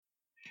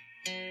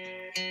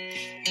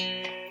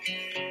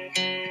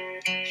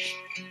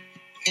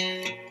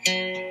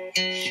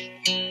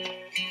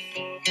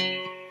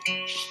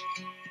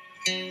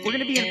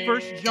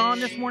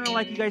John this morning,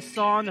 like you guys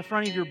saw in the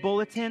front of your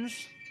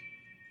bulletins.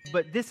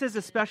 But this is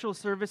a special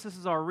service. This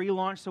is our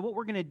relaunch. So what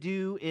we're going to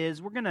do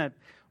is we're going to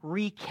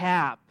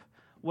recap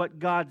what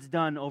God's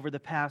done over the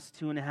past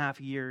 2.5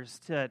 years,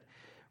 to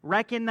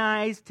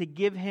recognize, to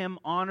give Him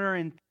honor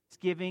and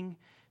thanksgiving,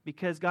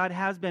 because God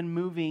has been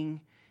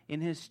moving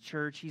in His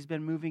church. He's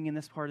been moving in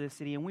this part of the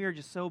city, and we are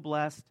just so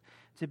blessed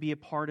to be a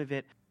part of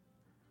it.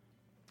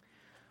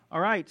 All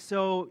right,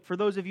 so for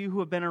those of you who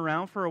have been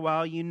around for a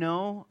while, you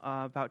know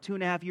about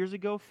 2.5 years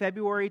ago,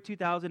 February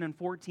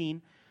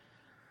 2014,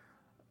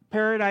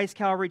 Paradise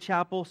Calvary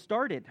Chapel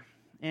started.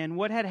 And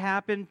what had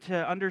happened,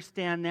 to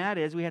understand that,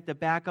 is we had to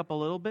back up a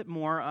little bit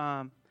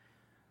more.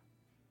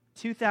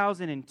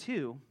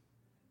 2002,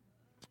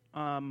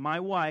 my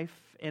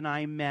wife and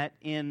I met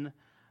in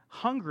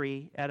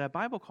Hungary at a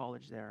Bible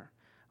college there.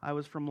 I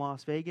was from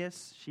Las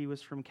Vegas. She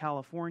was from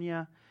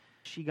California.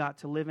 She got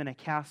to live in a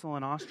castle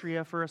in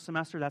Austria for a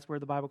semester. That's where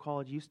the Bible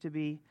college used to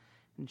be.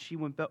 And she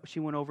went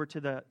over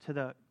to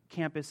the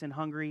campus in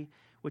Hungary,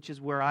 which is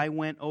where I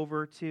went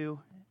over to.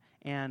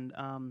 And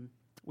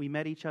we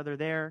met each other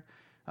there.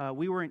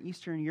 We were in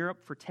Eastern Europe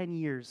for 10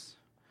 years.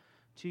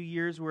 2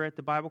 years we were at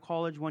the Bible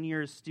college, 1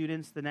 year as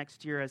students, the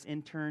next year as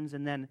interns,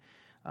 and then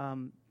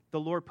the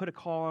Lord put a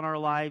call on our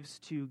lives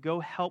to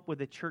go help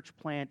with a church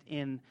plant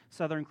in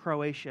southern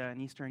Croatia in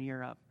Eastern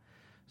Europe.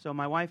 So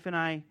my wife and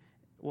I,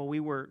 well,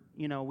 we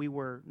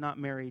were not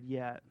married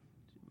yet,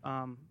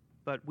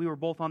 but we were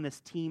both on this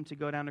team to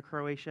go down to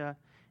Croatia,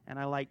 and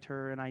I liked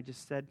her, and I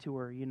just said to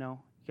her, you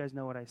guys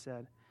know what I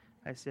said.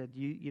 I said,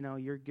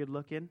 you're good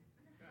looking,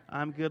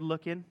 I'm good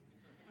looking,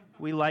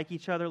 we like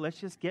each other, let's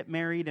just get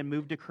married and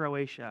move to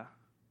Croatia.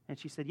 And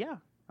she said, yeah,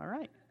 all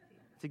right.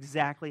 That's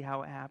exactly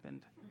how it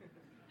happened.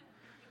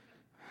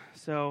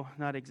 So,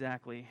 not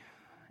exactly.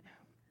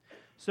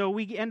 So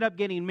we end up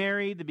getting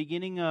married the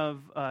beginning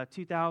of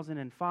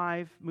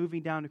 2005,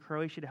 moving down to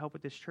Croatia to help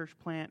with this church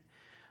plant.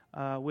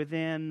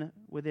 Within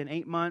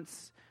 8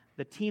 months,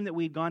 the team that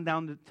we'd gone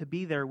down to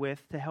be there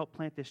with to help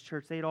plant this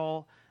church, they'd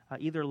all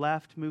either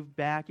left, moved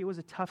back. It was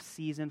a tough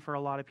season for a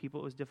lot of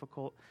people. It was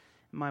difficult.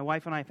 My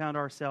wife and I found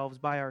ourselves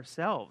by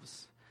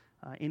ourselves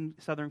in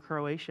southern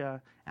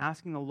Croatia,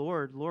 asking the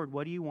Lord,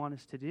 what do you want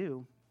us to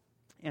do?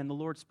 And the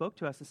Lord spoke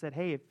to us and said,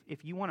 hey,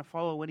 if you want to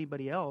follow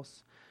anybody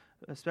else,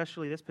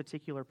 especially this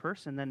particular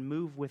person, then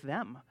move with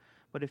them.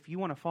 But if you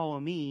want to follow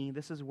me,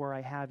 this is where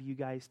I have you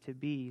guys to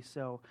be.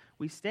 So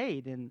we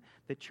stayed, and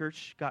the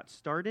church got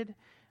started.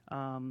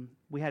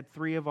 We had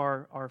 3 of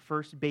our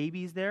first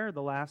babies there.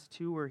 The last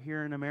 2 were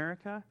here in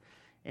America,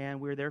 and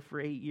we were there for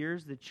 8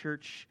 years. The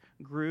church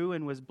grew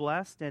and was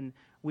blessed, and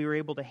we were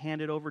able to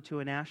hand it over to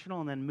a national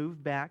and then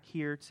move back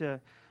here to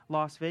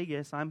Las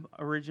Vegas. I'm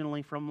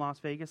originally from Las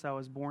Vegas. I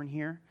was born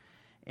here,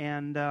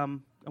 and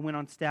I went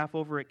on staff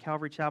over at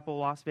Calvary Chapel,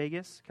 Las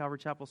Vegas, Calvary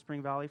Chapel,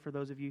 Spring Valley, for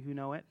those of you who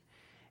know it.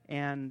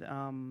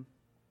 And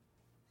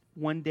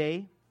one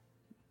day,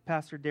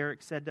 Pastor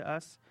Derek said to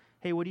us,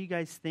 hey, what do you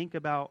guys think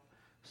about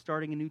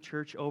starting a new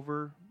church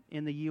over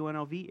in the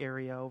UNLV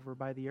area over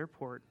by the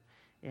airport?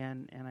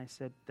 And I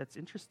said, that's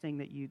interesting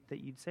that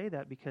you'd say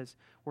that, because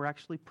we're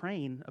actually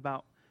praying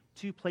about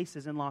 2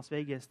 places in Las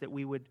Vegas that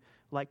we would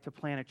like to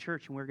plant a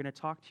church, and we're going to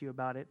talk to you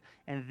about it.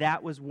 And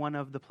that was one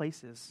of the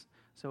places.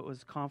 So it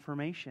was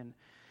confirmation.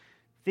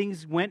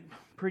 Things went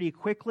pretty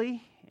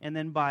quickly, and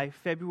then by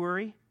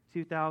February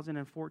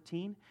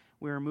 2014,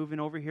 we were moving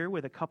over here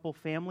with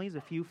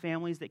a few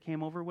families that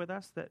came over with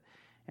us,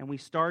 and we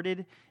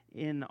started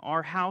in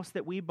our house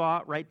that we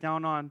bought right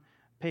down on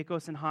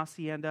Pecos and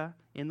Hacienda,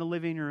 in the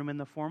living room, in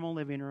the formal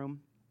living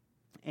room.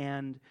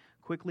 And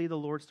quickly the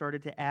Lord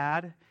started to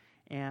add,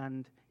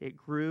 and it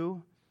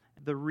grew.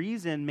 The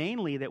reason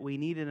mainly that we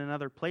needed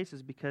another place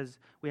is because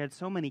we had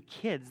so many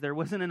kids. There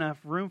wasn't enough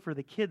room for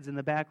the kids in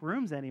the back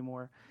rooms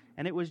anymore.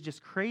 And it was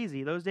just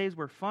crazy. Those days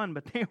were fun,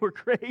 but they were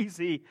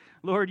crazy.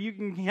 Lord, you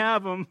can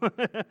have them.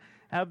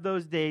 Have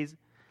those days.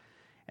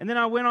 And then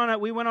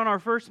we went on our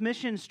first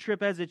missions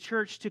trip as a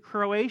church to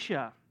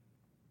Croatia.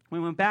 We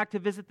went back to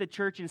visit the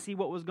church and see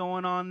what was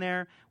going on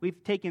there.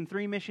 We've taken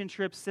 3 mission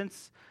trips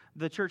since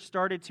the church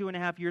started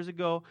 2.5 years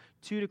ago,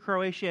 2 to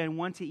Croatia and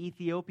 1 to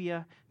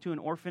Ethiopia, to an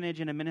orphanage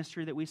and a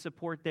ministry that we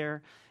support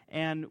there.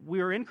 And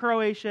we were in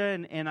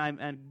Croatia, and I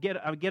get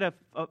a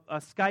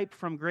Skype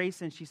from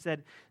Grace, and she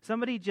said,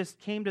 somebody just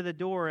came to the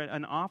door,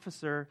 an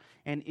officer,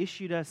 and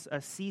issued us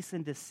a cease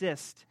and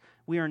desist.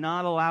 We are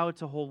not allowed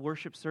to hold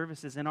worship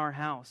services in our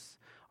house.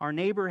 Our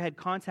neighbor had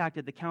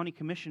contacted the county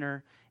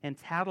commissioner and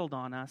tattled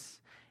on us,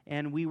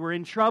 and we were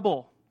in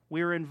trouble.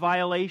 We were in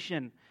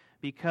violation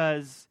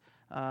because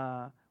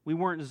we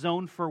weren't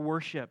zoned for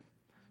worship.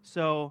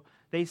 So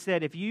they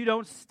said, if you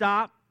don't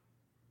stop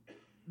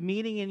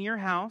meeting in your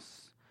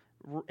house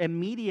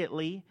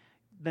immediately,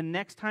 the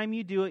next time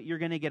you do it, you're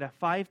going to get a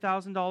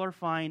 $5,000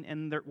 fine,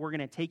 and we're going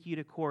to take you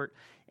to court.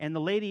 And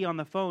the lady on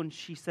the phone,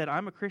 she said,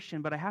 I'm a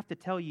Christian, but I have to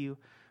tell you,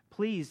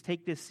 please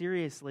take this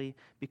seriously,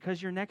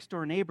 because your next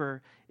door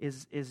neighbor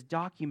is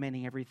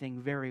documenting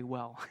everything very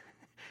well.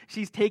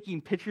 She's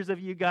taking pictures of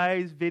you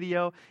guys,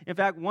 video. In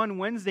fact, one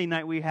Wednesday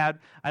night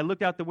I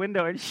looked out the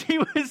window and she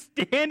was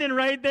standing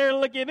right there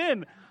looking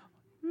in.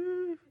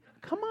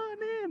 Come on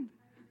in.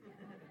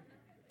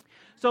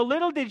 So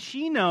little did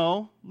she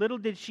know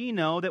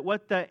that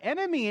what the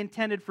enemy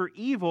intended for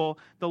evil,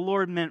 the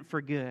Lord meant for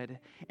good.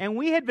 And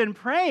we had been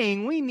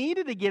praying. We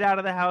needed to get out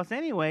of the house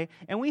anyway.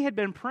 And we had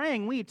been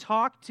praying. We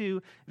talked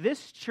to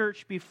this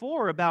church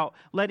before about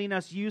letting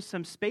us use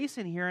some space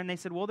in here. And they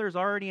said, well, there's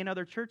already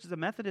another church. There's a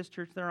Methodist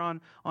church there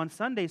on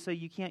Sunday, so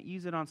you can't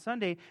use it on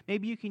Sunday.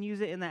 Maybe you can use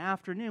it in the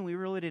afternoon. We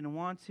really didn't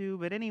want to.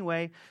 But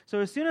anyway,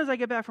 so as soon as I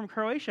get back from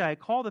Croatia, I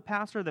call the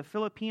pastor of the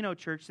Filipino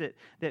church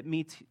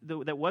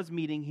that was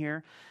meeting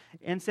here,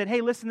 and said, hey,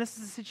 listen, this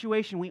is a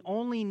situation. We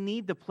only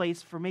need the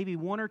place for maybe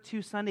 1 or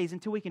 2 Sundays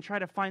until we can try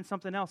to find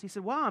something else. He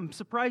said, wow, I'm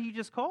surprised you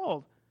just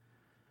called.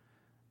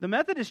 The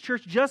Methodist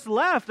church just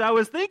left. I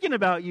was thinking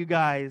about you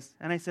guys.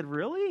 And I said,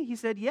 really? He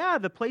said, yeah,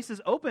 the place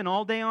is open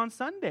all day on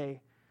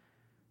Sunday.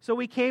 So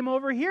we came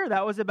over here.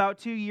 That was about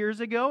 2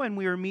 years ago, and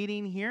we were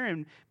meeting here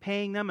and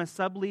paying them a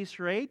sublease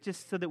rate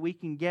just so that we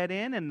can get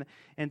in,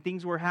 and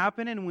things were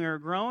happening, and we were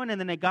growing.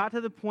 And then it got to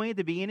the point at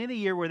the beginning of the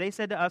year where they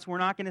said to us, we're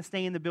not going to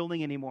stay in the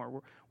building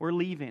anymore. We're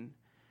leaving.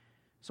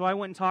 So I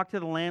went and talked to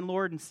the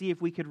landlord and see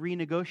if we could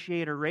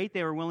renegotiate a rate.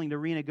 They were willing to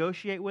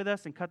renegotiate with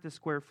us and cut the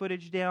square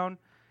footage down.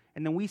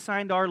 And then we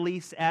signed our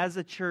lease as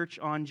a church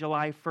on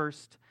July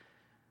 1st,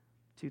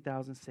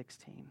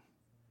 2016.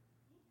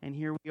 And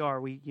here we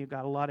are. You've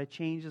got a lot of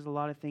changes, a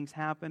lot of things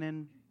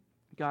happening.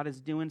 God is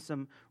doing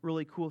some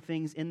really cool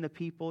things in the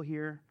people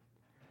here.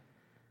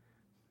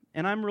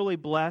 And I'm really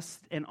blessed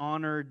and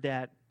honored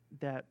that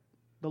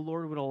the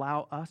Lord would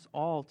allow us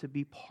all to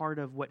be part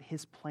of what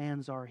His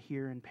plans are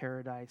here in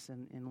Paradise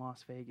and in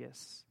Las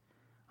Vegas.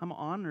 I'm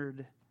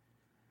honored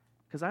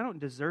because I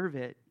don't deserve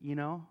it, you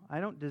know.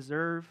 I don't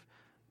deserve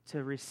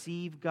to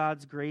receive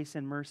God's grace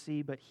and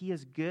mercy, but He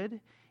is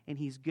good. And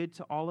He's good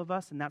to all of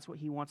us, and that's what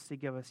He wants to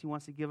give us. He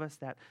wants to give us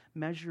that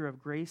measure of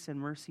grace and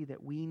mercy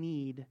that we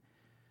need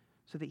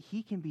so that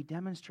He can be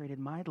demonstrated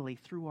mightily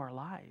through our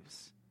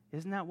lives.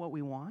 Isn't that what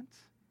we want?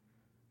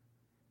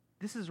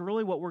 This is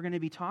really what we're going to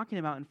be talking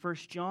about in 1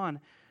 John.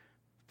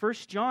 1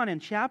 John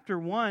in chapter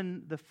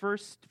 1, the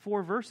first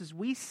 4 verses,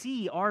 we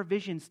see our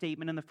vision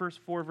statement in the first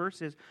 4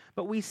 verses,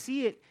 but we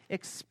see it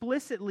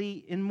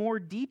explicitly in more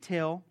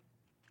detail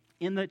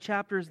in the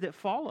chapters that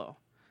follow.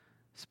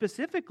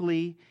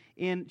 Specifically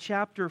in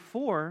chapter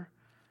 4,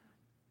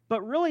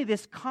 but really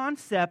this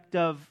concept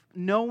of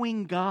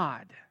knowing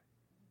God.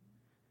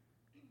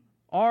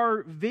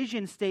 Our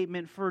vision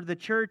statement for the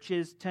church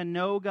is to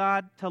know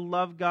God, to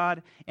love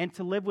God, and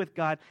to live with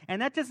God.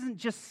 And that doesn't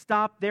just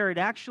stop there. It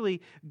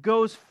actually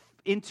goes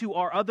into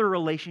our other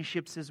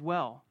relationships as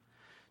well.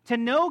 To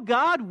know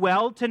God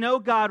well, to know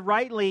God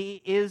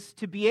rightly, is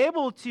to be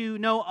able to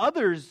know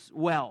others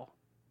well.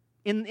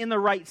 In the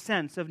right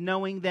sense of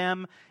knowing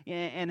them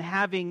and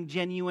having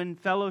genuine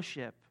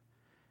fellowship.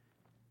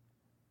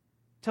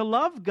 To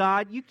love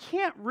God, you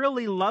can't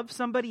really love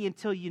somebody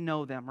until you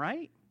know them,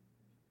 right?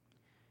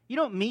 You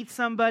don't meet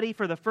somebody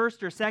for the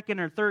first or second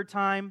or third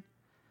time,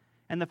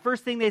 and the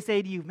first thing they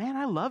say to you, man,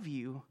 I love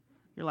you.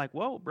 You're like,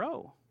 whoa,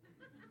 bro,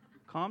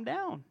 calm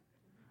down.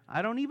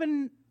 I don't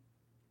even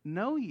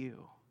know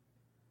you.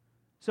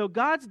 So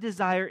God's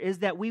desire is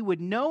that we would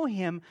know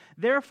Him.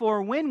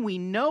 Therefore, when we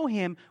know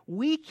Him,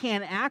 we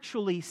can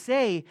actually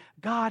say,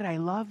 God, I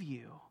love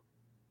you.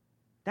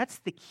 That's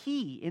the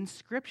key in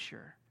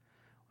Scripture.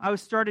 I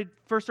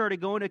first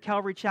started going to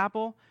Calvary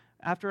Chapel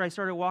after I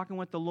started walking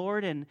with the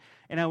Lord, and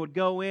I would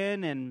go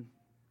in and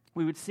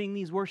we would sing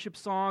these worship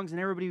songs, and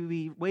everybody would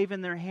be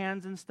waving their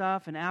hands and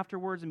stuff, and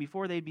afterwards and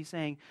before they'd be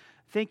saying,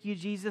 thank you,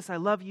 Jesus, I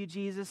love you,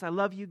 Jesus, I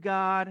love you,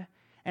 God.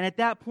 And at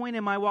that point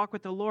in my walk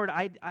with the Lord,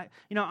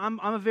 I'm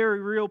a very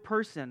real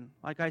person.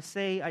 Like I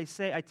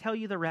tell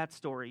you the rat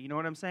story. You know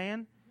what I'm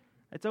saying?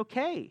 It's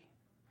okay.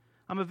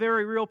 I'm a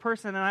very real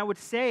person, and I would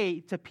say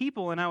to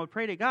people, and I would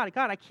pray to God,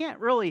 I can't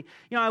really,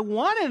 I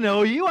want to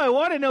know you. I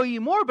want to know you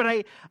more, but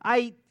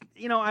I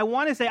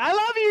want to say, I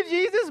love you,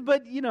 Jesus,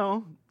 but,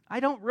 I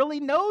don't really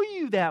know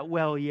you that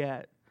well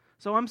yet.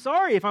 So I'm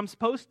sorry if I'm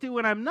supposed to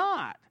and I'm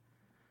not.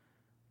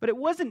 But it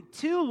wasn't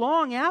too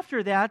long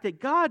after that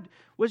God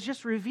was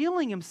just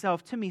revealing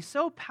Himself to me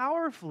so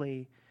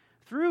powerfully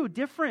through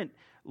different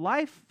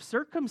life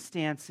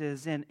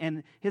circumstances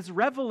and His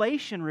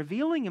revelation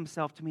revealing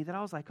Himself to me that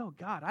I was like, oh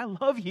God, I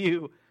love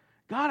you.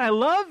 God, I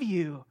love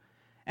you.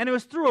 And it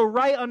was through a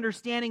right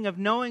understanding of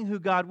knowing who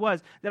God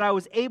was that I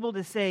was able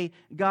to say,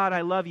 God,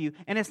 I love you.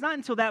 And it's not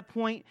until that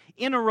point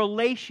in a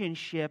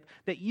relationship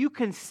that you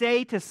can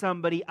say to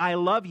somebody, I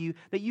love you,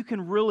 that you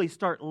can really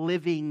start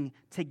living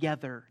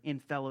together in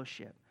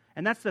fellowship.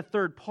 And that's the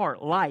third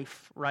part,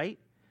 life, right?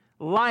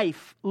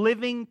 Life,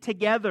 living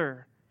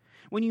together.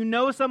 When you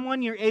know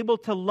someone, you're able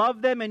to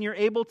love them and you're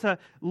able to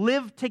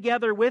live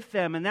together with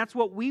them. And that's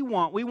what we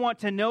want. We want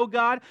to know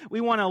God. We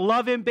want to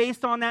love Him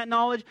based on that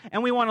knowledge.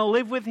 And we want to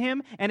live with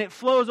Him. And it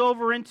flows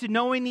over into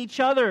knowing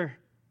each other.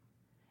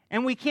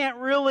 And we can't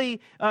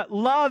really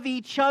love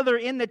each other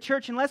in the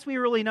church unless we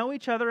really know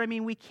each other. I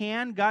mean, we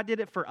can. God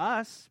did it for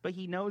us, but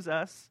He knows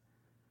us.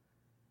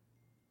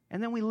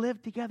 And then we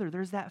live together.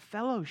 There's that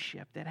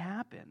fellowship that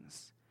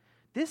happens.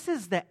 This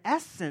is the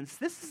essence.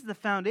 This is the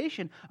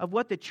foundation of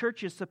what the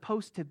church is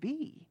supposed to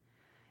be.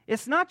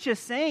 It's not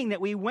just saying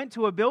that we went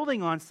to a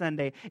building on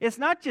Sunday. It's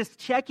not just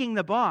checking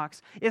the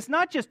box. It's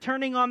not just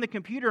turning on the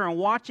computer and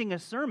watching a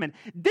sermon.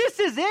 This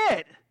is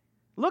it.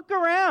 Look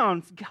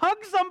around. Hug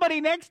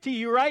somebody next to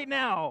you right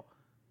now.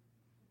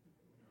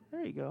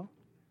 There you go.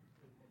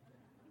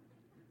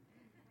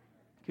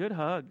 Good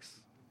hugs.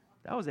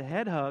 That was a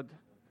head hug.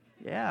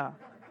 Yeah.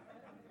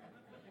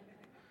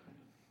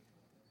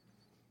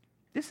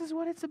 This is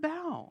what it's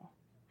about.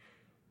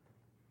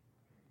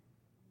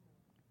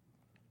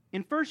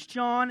 In 1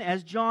 John,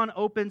 as John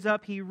opens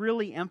up, he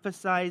really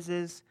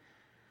emphasizes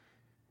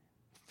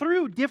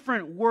through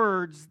different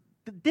words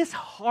this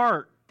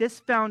heart, this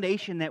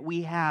foundation that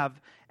we have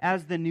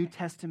as the New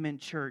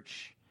Testament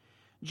church.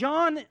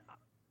 John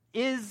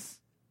is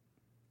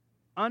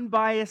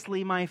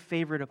unbiasedly my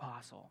favorite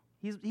apostle.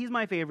 He's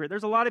my favorite.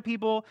 There's a lot of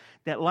people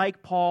that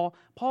like Paul.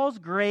 Paul's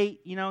great,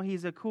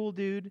 he's a cool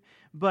dude,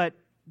 but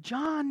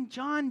John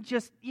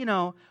just,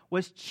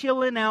 was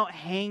chilling out,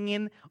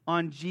 hanging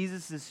on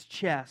Jesus'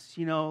 chest,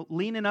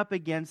 leaning up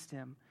against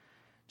him.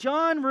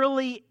 John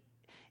really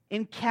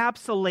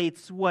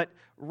encapsulates what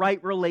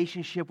right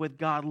relationship with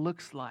God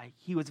looks like.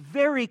 He was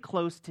very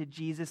close to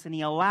Jesus, and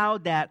he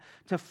allowed that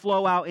to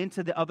flow out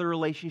into the other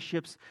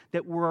relationships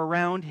that were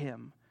around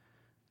him.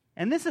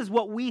 And this is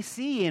what we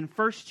see in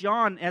 1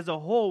 John as a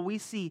whole. We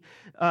see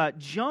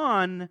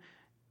John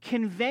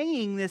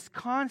conveying this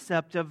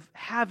concept of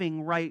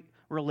having right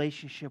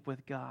relationship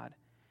with God,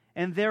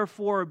 and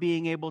therefore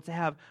being able to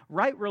have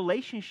right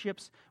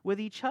relationships with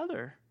each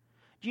other.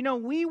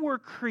 We were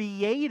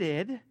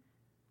created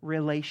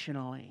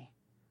relationally.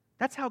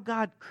 That's how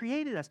God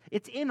created us.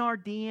 It's in our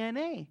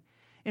DNA.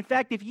 In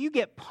fact, if you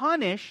get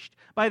punished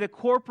by the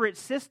corporate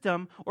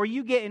system or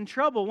you get in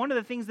trouble, one of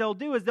the things they'll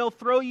do is they'll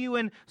throw you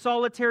in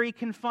solitary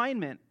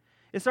confinement.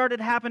 It started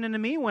happening to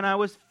me when I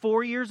was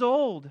 4 years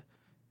old.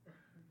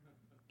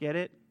 Get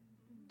it?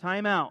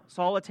 Time out.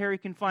 Solitary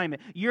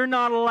confinement. You're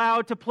not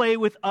allowed to play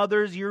with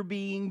others. You're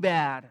being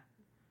bad.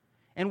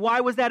 And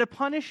why was that a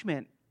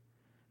punishment?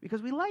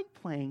 Because we like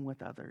playing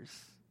with others.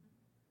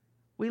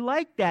 We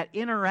like that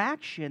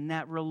interaction,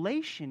 that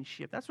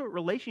relationship. That's what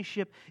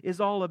relationship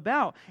is all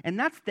about. And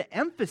that's the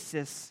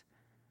emphasis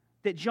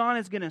that John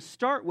is going to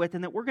start with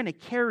and that we're going to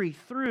carry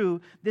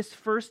through this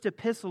first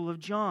epistle of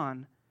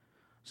John.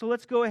 So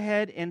let's go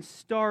ahead and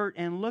start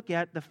and look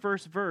at the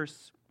first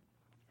verse.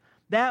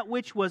 That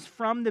which was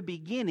from the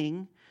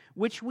beginning,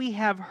 which we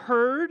have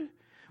heard,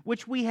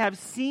 which we have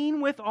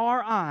seen with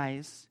our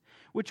eyes,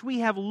 which we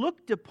have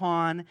looked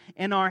upon,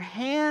 and our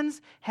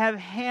hands have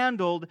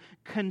handled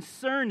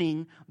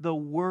concerning the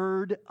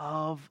word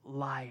of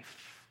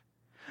life.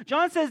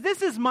 John says,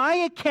 this is my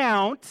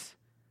account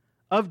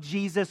of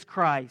Jesus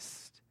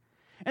Christ.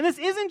 And this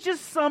isn't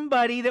just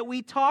somebody that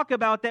we talk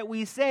about, that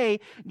we say.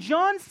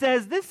 John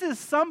says, this is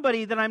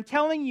somebody that I'm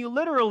telling you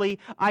literally,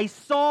 I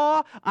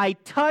saw, I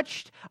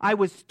touched, I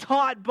was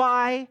taught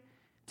by.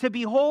 To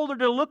behold or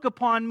to look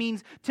upon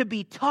means to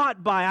be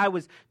taught by. I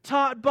was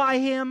taught by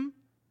him.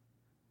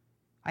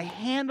 I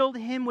handled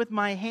him with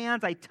my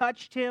hands. I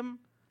touched him.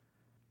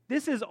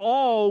 This is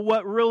all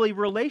what really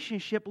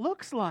relationship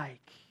looks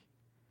like.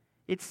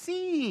 It's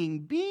seeing,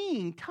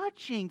 being,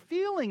 touching,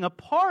 feeling, a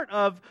part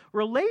of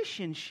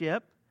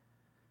relationship.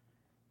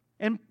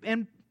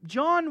 And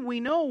John, we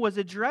know, was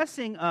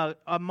addressing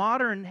a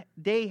modern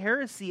day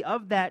heresy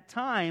of that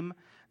time,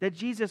 that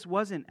Jesus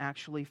wasn't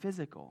actually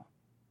physical.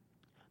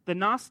 The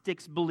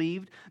Gnostics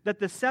believed that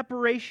the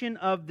separation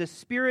of the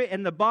spirit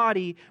and the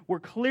body were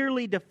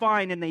clearly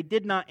defined and they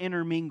did not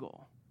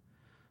intermingle.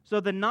 So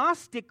the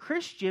Gnostic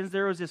Christians,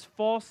 there was this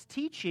false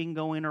teaching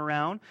going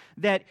around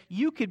that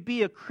you could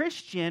be a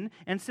Christian,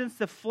 and since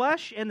the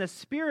flesh and the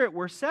spirit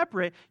were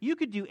separate, you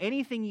could do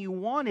anything you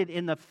wanted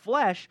in the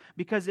flesh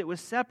because it was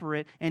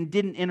separate and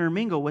didn't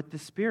intermingle with the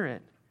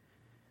spirit.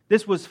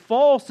 This was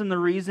false, and the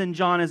reason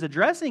John is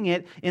addressing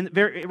it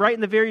right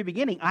in the very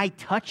beginning, I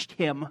touched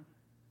him.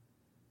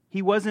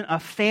 He wasn't a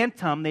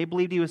phantom. They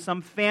believed he was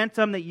some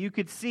phantom that you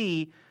could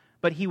see,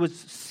 but he was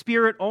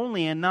spirit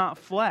only and not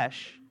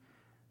flesh.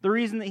 The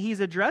reason that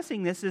he's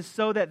addressing this is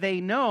so that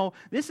they know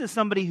this is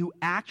somebody who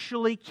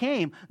actually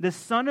came, the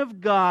Son of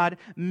God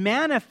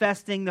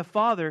manifesting the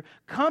Father,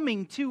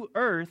 coming to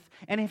earth.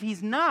 And if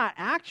he's not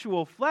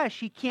actual flesh,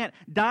 he can't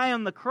die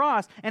on the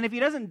cross. And if he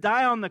doesn't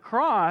die on the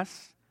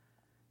cross,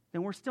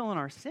 then we're still in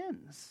our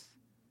sins.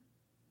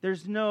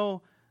 There's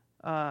no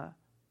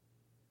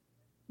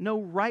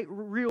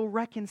real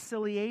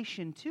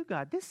reconciliation to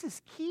God. This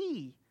is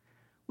key.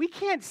 We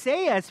can't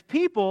say as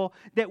people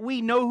that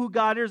we know who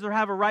God is or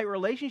have a right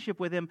relationship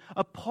with him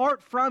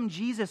apart from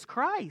Jesus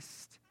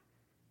Christ.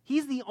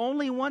 He's the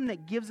only one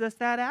that gives us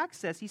that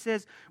access. He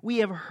says, we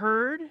have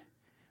heard,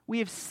 we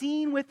have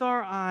seen with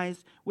our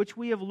eyes, which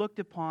we have looked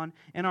upon,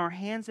 and our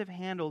hands have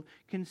handled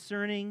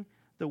concerning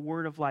the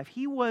word of life.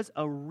 He was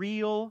a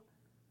real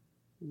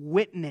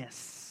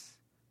witness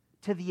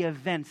to the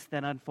events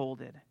that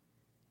unfolded.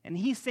 And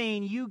he's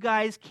saying, you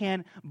guys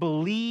can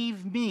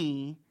believe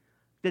me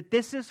that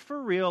this is for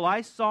real.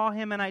 I saw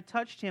him and I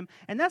touched him.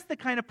 And that's the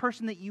kind of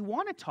person that you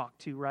want to talk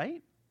to,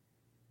 right?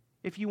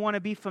 If you want to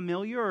be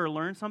familiar or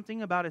learn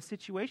something about a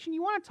situation,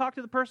 you want to talk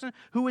to the person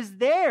who was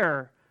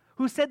there,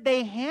 who said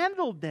they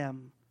handled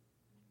them.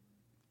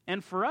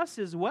 And for us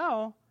as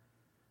well,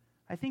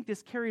 I think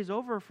this carries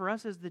over for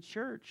us as the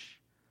church.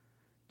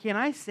 Can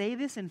I say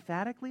this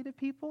emphatically to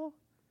people?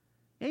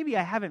 Maybe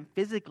I haven't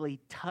physically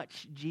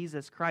touched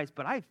Jesus Christ,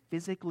 but I've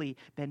physically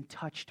been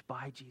touched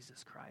by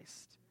Jesus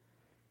Christ.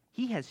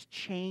 He has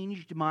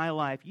changed my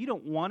life. You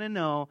don't want to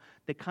know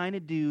the kind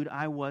of dude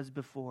I was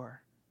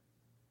before.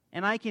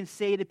 And I can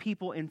say to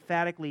people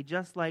emphatically,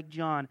 just like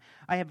John,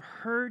 I have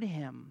heard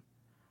him.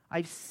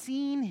 I've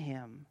seen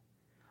him.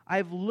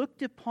 I've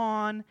looked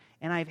upon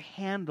and I've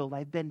handled.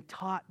 I've been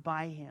taught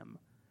by him.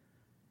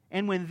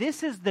 And when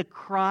this is the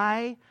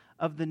cry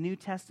of the New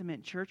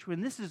Testament church,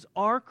 when this is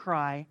our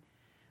cry,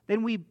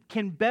 then we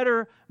can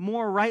better,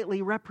 more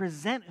rightly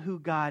represent who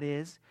God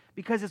is,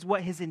 because it's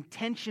what his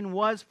intention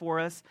was for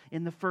us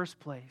in the first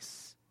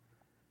place.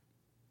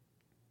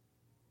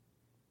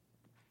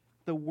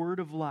 The word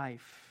of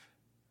life.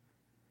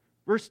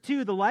 Verse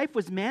 2, the life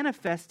was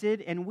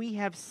manifested, and we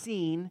have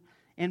seen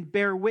and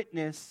bear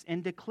witness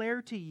and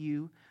declare to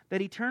you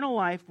that eternal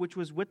life which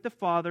was with the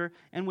Father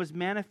and was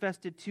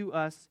manifested to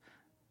us,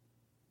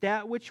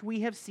 that which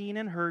we have seen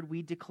and heard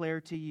we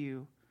declare to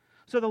you.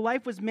 So the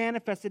life was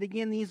manifested.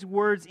 Again, these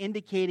words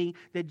indicating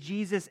that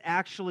Jesus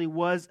actually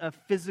was a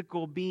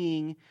physical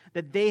being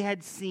that they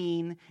had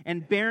seen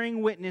and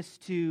bearing witness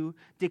to,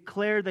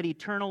 declared that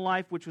eternal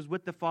life which was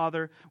with the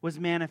Father was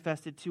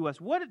manifested to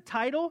us. What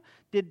title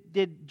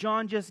did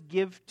John just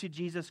give to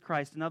Jesus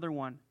Christ? Another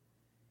one.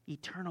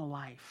 Eternal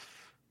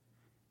life.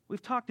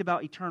 We've talked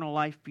about eternal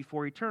life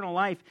before. Eternal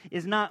life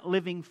is not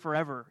living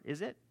forever,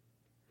 is it?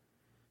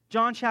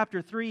 John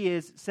chapter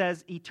 3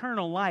 says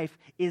eternal life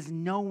is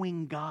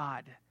knowing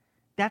God.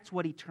 That's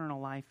what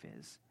eternal life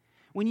is.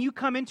 When you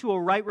come into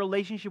a right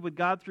relationship with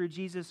God through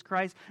Jesus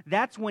Christ,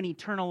 that's when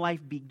eternal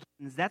life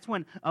begins. That's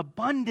when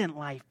abundant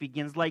life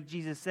begins. Like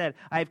Jesus said,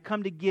 I have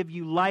come to give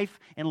you life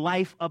and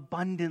life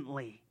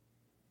abundantly.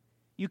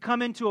 You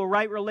come into a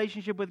right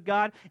relationship with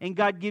God, and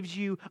God gives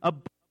you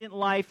abundant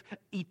life,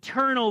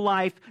 eternal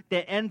life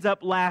that ends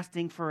up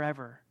lasting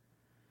forever.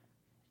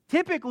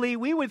 Typically,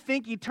 we would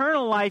think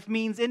eternal life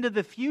means into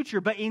the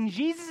future, but in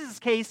Jesus'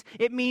 case,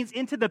 it means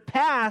into the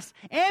past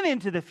and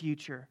into the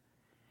future.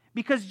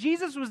 Because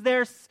Jesus was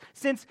there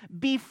since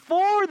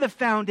before the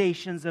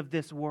foundations of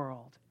this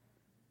world.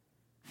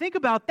 Think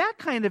about that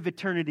kind of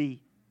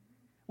eternity.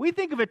 We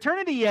think of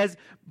eternity as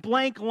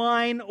blank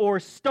line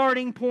or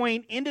starting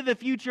point into the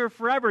future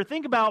forever.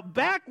 Think about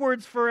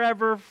backwards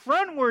forever,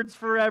 frontwards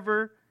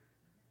forever.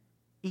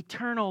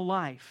 Eternal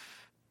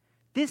life.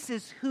 This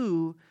is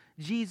who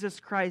Jesus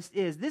Christ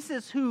is. This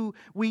is who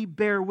we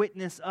bear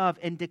witness of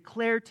and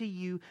declare to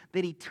you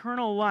that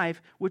eternal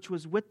life which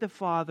was with the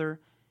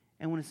Father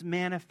and was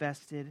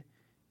manifested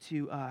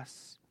to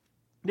us.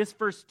 This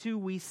verse 2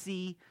 we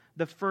see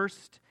the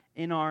first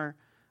in our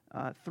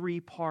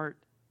three-part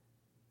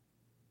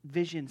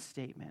vision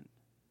statement.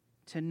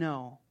 To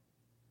know.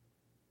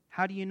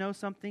 How do you know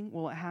something?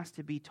 Well, it has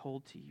to be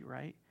told to you,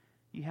 right?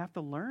 You have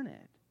to learn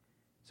it.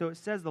 So it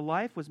says the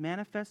life was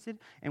manifested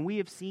and we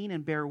have seen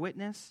and bear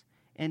witness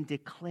and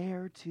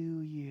declare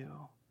to you.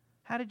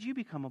 How did you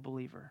become a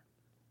believer?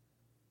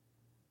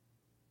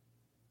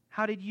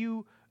 How did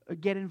you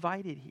get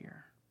invited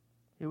here?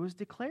 It was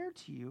declared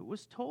to you. It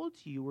was told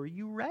to you, or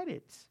you read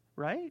it,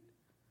 right?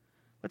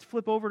 Let's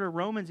flip over to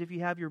Romans if you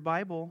have your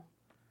Bible.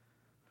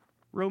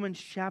 Romans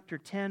chapter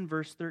 10,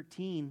 verse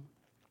 13.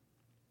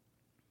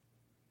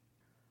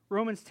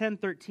 Romans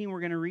 10:13, we're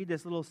going to read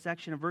this little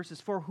section of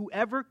verses. For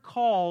whoever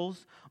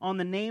calls on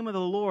the name of the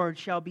Lord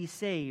shall be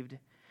saved.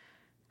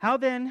 How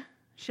then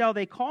shall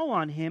they call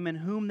on him in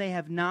whom they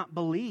have not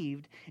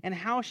believed? And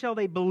how shall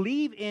they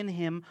believe in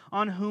him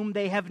on whom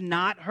they have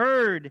not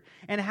heard?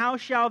 And how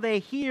shall they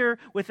hear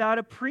without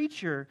a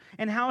preacher?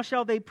 And how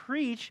shall they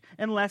preach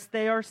unless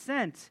they are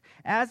sent?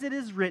 As it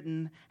is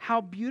written,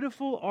 how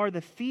beautiful are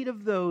the feet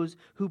of those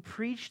who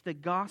preach the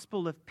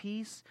gospel of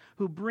peace,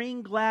 who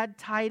bring glad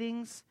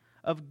tidings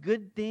of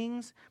good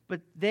things,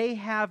 but they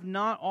have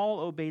not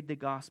all obeyed the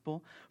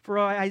gospel. For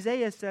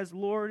Isaiah says,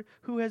 Lord,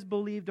 who has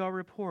believed our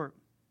report?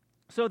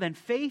 So then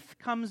faith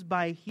comes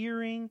by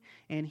hearing,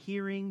 and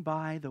hearing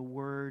by the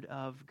word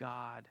of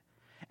God.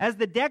 As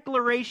the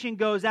declaration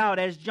goes out,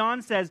 as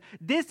John says,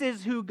 this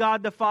is who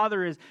God the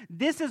Father is.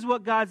 This is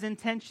what God's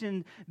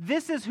intention,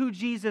 this is who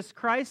Jesus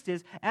Christ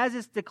is. As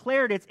it's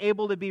declared, it's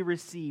able to be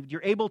received.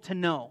 You're able to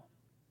know.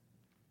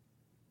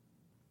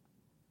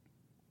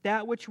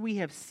 That which we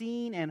have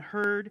seen and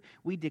heard,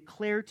 we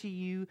declare to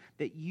you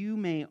that you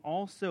may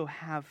also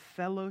have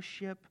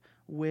fellowship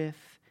with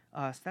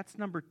us. That's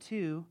number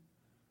 2.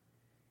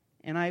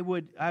 And I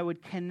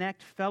would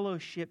connect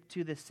fellowship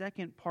to the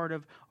second part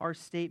of our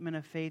statement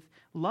of faith,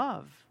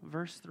 love,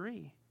 verse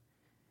 3.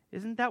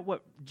 Isn't that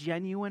what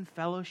genuine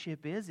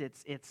fellowship is?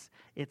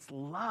 It's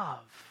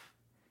love.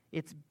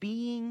 It's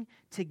being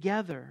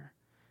together.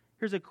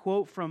 Here's a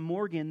quote from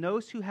Morgan.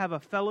 Those who have a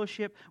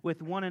fellowship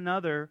with one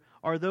another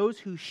are those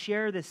who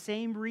share the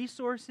same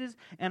resources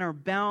and are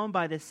bound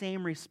by the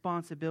same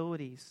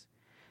responsibilities.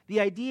 The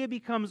idea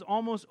becomes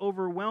almost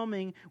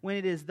overwhelming when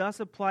it is thus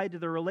applied to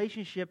the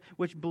relationship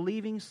which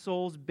believing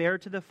souls bear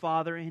to the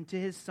Father and to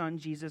His Son,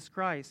 Jesus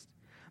Christ.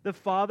 The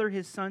Father,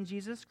 His Son,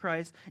 Jesus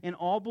Christ, and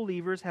all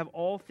believers have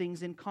all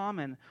things in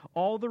common.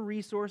 All the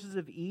resources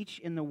of each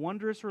in the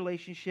wondrous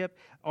relationship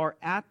are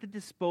at the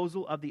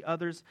disposal of the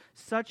others.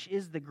 Such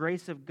is the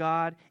grace of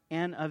God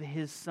and of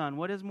His Son.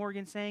 What is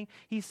Morgan saying?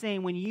 He's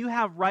saying when you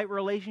have right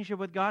relationship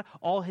with God,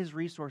 all His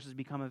resources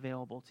become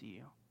available to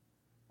you.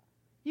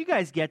 You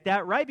guys get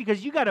that, right?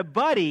 Because you got a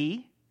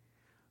buddy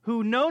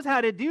who knows how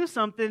to do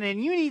something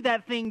and you need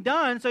that thing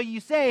done, so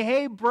you say,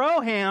 hey,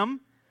 Broham,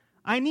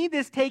 I need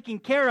this taken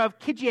care of.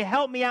 Could you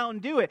help me out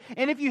and do it?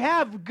 And if you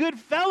have good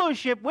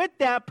fellowship with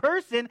that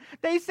person,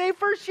 they say,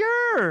 for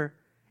sure,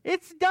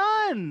 it's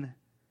done.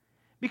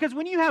 Because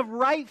when you have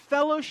right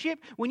fellowship,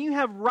 when you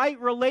have right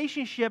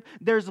relationship,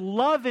 there's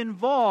love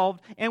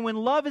involved. And when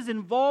love is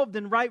involved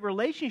in right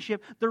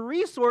relationship, the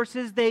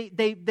resources,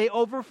 they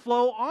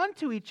overflow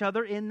onto each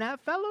other in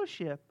that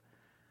fellowship.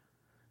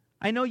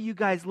 I know you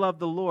guys love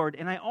the Lord,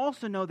 and I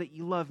also know that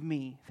you love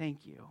me.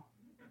 Thank you.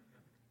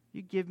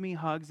 You give me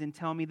hugs and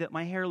tell me that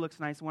my hair looks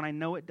nice when I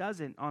know it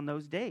doesn't on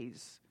those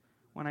days,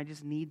 when I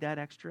just need that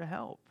extra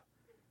help.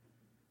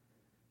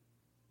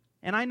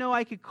 And I know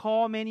I could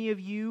call many of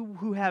you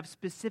who have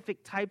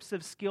specific types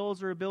of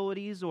skills or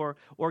abilities or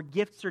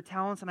gifts or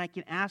talents, and I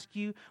can ask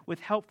you with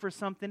help for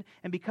something.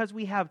 And because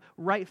we have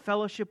right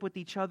fellowship with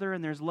each other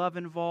and there's love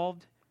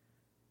involved,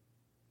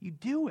 you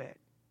do it.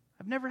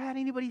 I've never had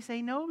anybody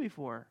say no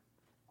before.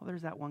 Well,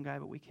 there's that one guy,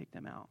 but we kicked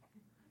him out.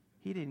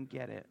 He didn't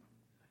get it.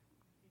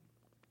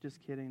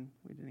 Just kidding.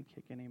 We didn't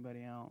kick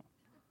anybody out.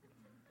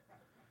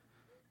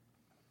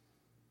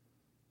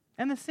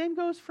 And the same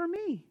goes for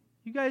me.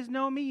 You guys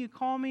know me. You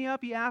call me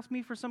up. You ask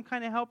me for some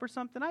kind of help or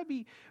something. I'd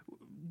be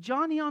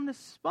Johnny on the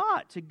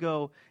spot to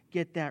go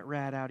get that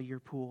rat out of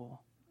your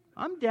pool.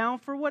 I'm down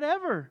for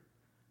whatever.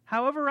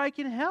 However I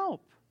can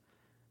help.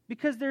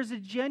 Because there's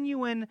in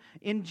genuine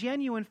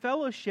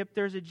fellowship,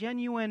 there's a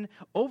genuine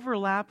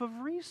overlap of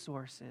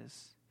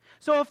resources.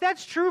 So if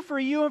that's true for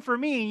you and for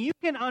me, and you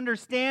can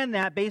understand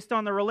that based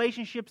on the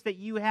relationships that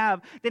you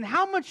have, then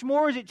how much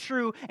more is it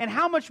true, and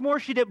how much more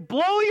should it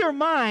blow your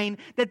mind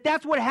that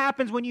that's what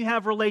happens when you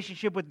have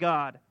relationship with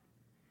God?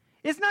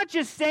 It's not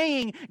just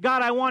saying,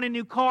 God, I want a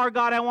new car,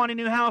 God, I want a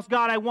new house,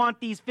 God, I want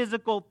these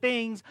physical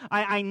things,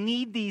 I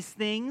need these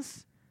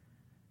things.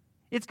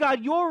 It's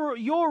God,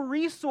 your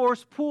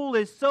resource pool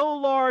is so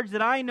large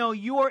that I know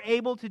you are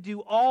able to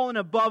do all and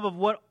above of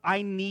what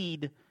I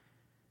need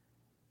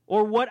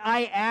or what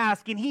I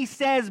ask. And He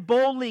says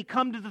boldly,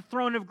 come to the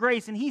throne of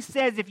grace. And He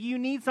says, if you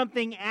need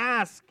something,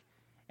 ask,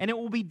 and it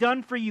will be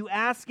done for you.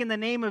 Ask in the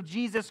name of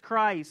Jesus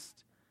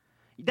Christ.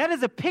 That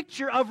is a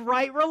picture of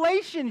right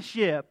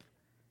relationship.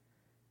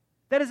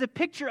 That is a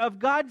picture of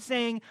God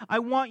saying, I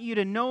want you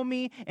to know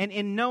me, and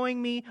in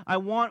knowing me, I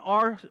want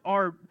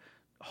our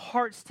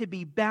hearts to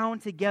be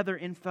bound together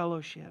in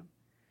fellowship.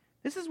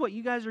 This is what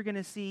you guys are going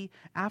to see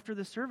after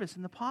the service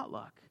in the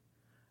potluck.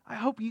 I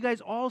hope you guys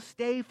all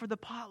stay for the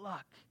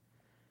potluck.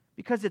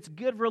 Because it's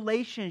good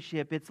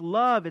relationship, it's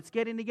love, it's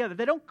getting together.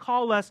 They don't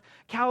call us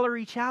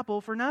Calvary Chapel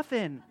for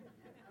nothing.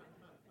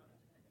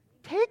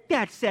 Take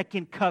that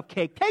second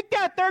cupcake. Take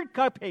that third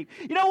cupcake.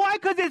 You know why?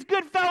 Because it's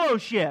good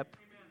fellowship.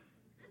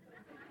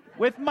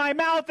 With my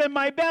mouth and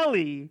my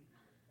belly.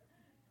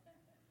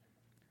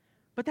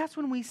 But that's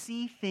when we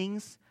see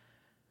things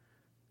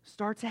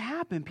start to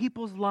happen.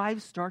 People's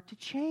lives start to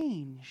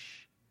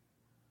change.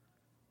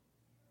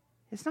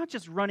 It's not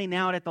just running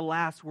out at the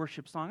last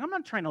worship song. I'm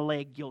not trying to lay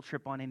a guilt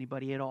trip on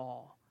anybody at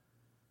all.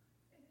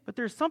 But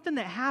there's something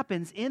that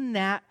happens in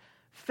that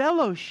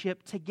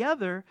fellowship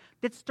together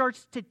that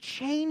starts to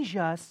change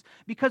us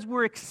because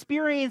we're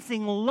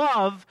experiencing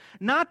love,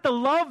 not the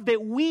love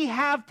that we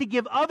have to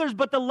give others,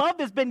 but the love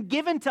that's been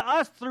given to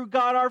us through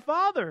God our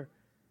Father.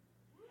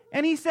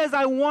 And He says,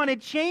 I want to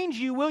change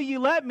you. Will you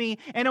let me?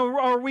 And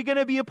are we going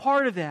to be a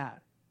part of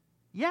that?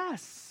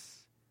 Yes.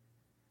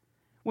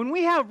 When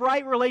we have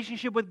right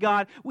relationship with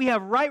God, we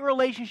have right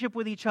relationship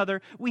with each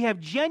other, we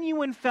have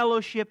genuine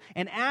fellowship,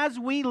 and as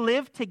we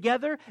live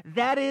together,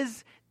 that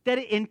is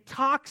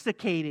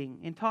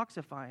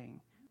intoxifying.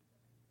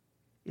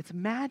 It's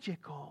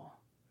magical.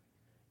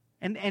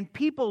 And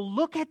people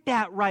look at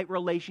that right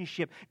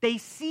relationship. They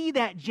see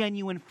that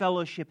genuine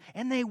fellowship,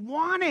 and they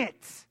want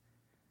it.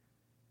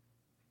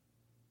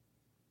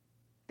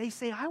 They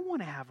say, I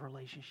want to have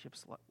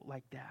relationships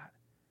like that.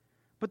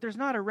 But there's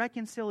not a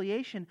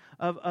reconciliation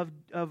of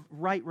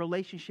right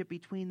relationship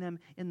between them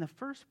in the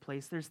first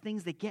place. There's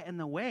things that get in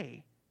the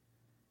way.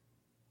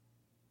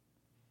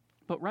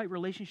 But right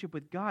relationship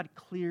with God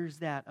clears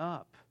that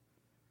up.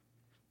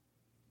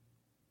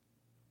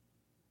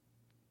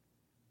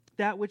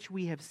 that which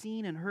we have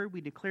seen and heard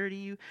we declare to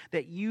you,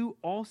 that you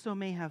also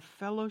may have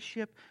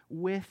fellowship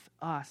with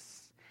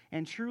us.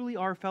 And truly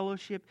our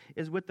fellowship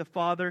is with the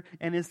Father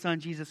and His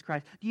Son, Jesus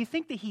Christ. Do you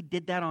think that He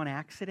did that on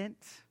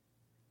accident?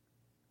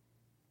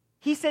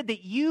 He said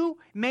that you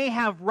may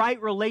have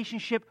right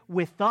relationship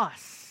with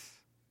us.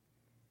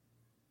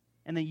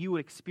 And then you would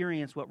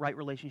experience what right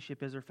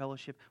relationship is or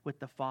fellowship with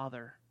the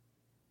Father.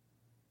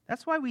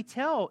 That's why we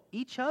tell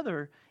each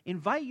other,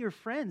 invite your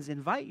friends,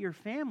 invite your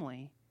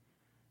family.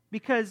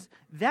 Because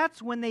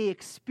that's when they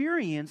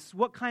experience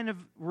what kind of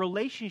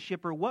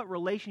relationship or what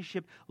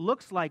relationship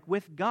looks like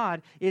with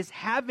God, is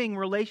having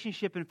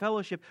relationship and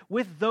fellowship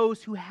with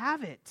those who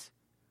have it,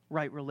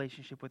 right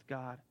relationship with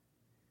God.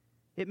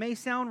 It may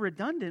sound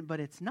redundant, but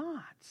it's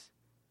not.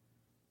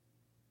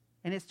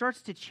 And it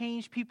starts to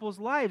change people's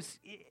lives.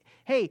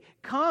 Hey,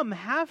 come,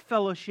 have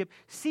fellowship,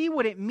 see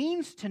what it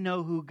means to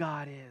know who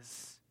God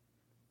is.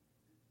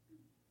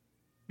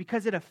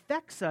 Because it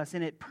affects us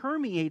and it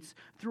permeates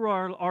through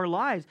our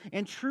lives.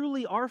 And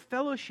truly our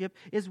fellowship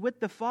is with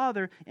the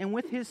Father and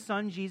with His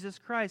Son, Jesus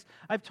Christ.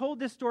 I've told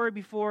this story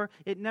before.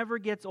 It never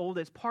gets old.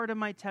 It's part of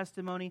my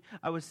testimony.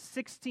 I was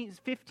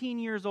 15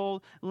 years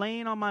old,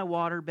 laying on my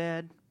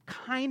waterbed,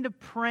 kind of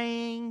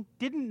praying,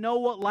 didn't know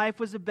what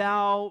life was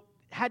about,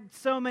 had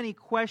so many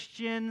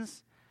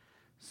questions,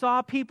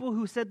 saw people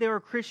who said they were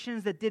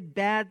Christians that did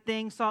bad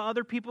things, saw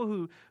other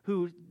people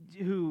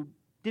who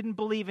didn't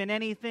believe in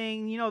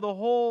anything, you know, the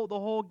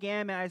whole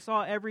gamut. I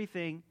saw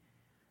everything.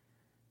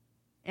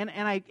 And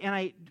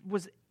I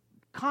was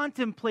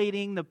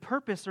contemplating the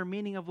purpose or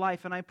meaning of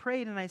life, and I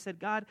prayed and I said,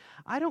 God,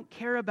 I don't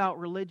care about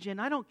religion,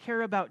 I don't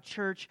care about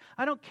church,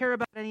 I don't care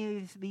about any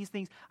of these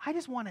things. I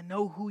just want to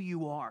know who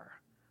you are.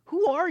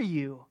 Who are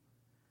you?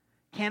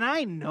 Can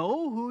I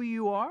know who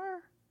you are?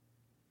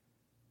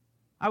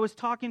 I was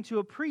talking to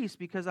a priest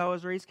because I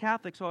was raised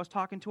Catholic, so I was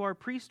talking to our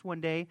priest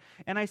one day,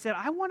 and I said,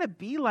 I want to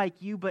be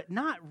like you, but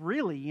not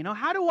really. You know,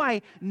 how do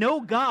I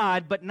know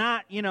God, but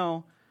not, you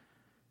know?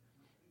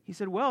 He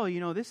said, well, you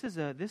know, this is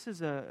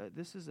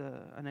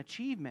an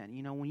achievement.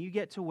 You know, when you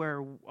get to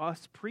where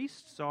us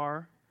priests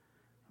are,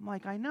 I'm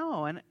like, I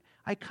know, and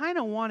I kind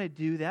of want to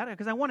do that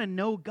because I want to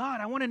know God.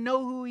 I want to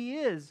know who He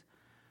is,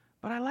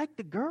 but I like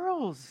the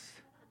girls.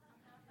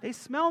 They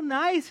smell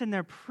nice and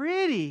they're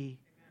pretty,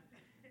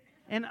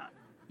 and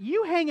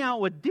you hang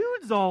out with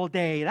dudes all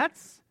day.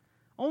 That's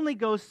only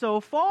goes so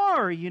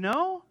far, you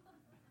know?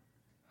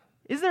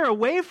 Is there a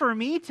way for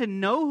me to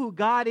know who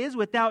God is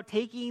without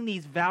taking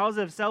these vows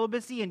of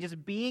celibacy and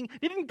just being?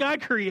 Didn't God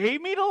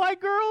create me to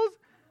like girls?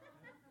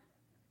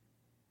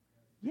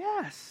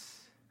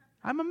 Yes.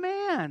 I'm a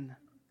man.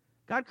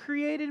 God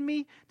created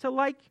me to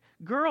like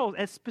girls,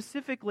 and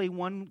specifically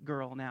one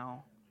girl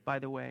now, by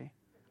the way.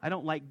 I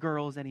don't like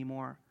girls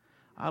anymore.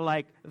 I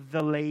like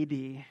the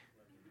lady.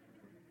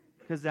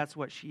 Because that's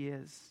what she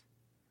is.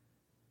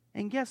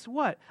 And guess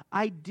what?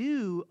 I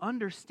do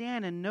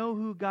understand and know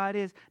who God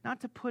is, not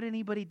to put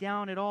anybody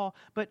down at all,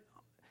 but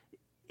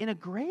in a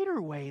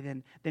greater way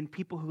than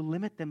people who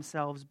limit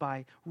themselves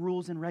by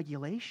rules and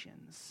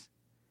regulations.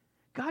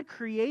 God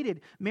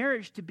created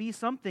marriage to be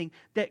something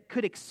that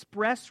could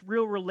express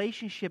real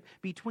relationship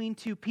between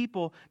two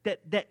people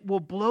that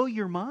will blow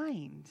your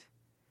mind.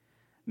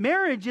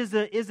 Marriage is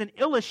an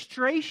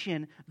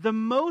illustration, the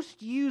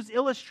most used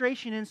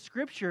illustration in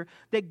Scripture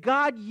that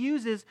God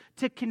uses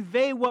to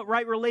convey what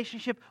right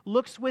relationship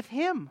looks with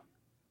Him.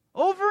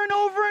 Over and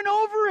over and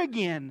over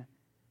again.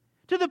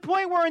 To the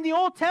point where in the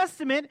Old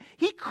Testament,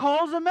 He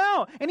calls them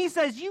out. And He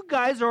says, you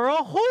guys are a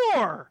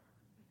whore.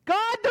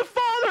 God the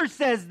Father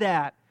says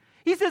that.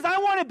 He says, I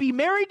want to be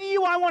married to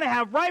you. I want to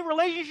have right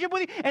relationship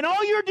with you. And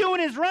all you're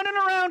doing is running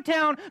around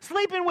town,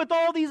 sleeping with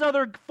all these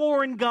other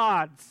foreign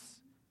gods.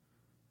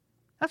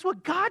 That's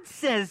what God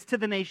says to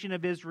the nation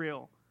of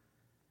Israel.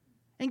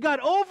 And God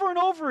over and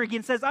over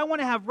again says, I want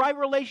to have right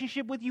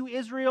relationship with you,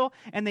 Israel.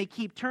 And they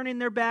keep turning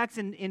their backs.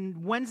 And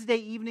in Wednesday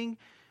evening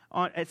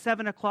at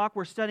 7 o'clock,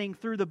 we're studying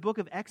through the book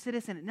of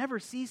Exodus. And it never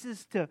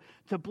ceases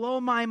to blow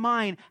my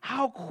mind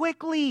how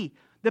quickly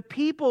the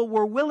people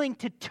were willing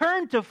to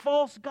turn to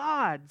false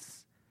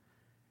gods.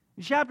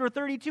 In chapter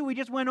 32, we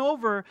just went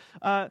over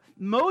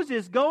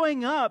Moses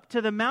going up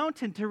to the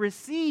mountain to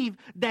receive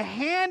the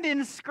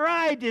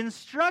hand-inscribed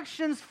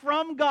instructions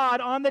from God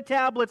on the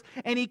tablets.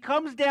 And he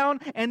comes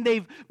down and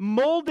they've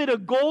molded a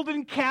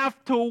golden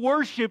calf to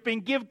worship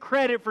and give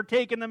credit for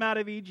taking them out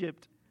of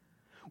Egypt.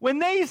 When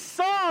they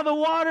saw the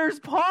waters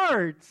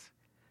part,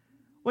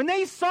 when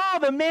they saw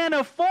the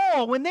manna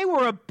fall, when they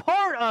were a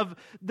part of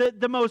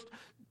the most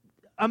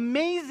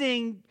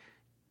amazing,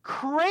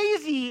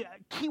 crazy,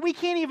 we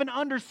can't even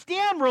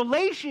understand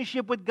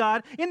relationship with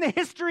God in the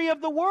history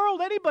of the world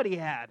anybody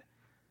had.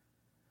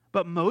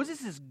 But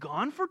Moses is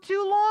gone for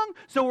too long,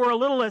 so we're a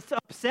little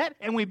upset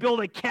and we build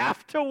a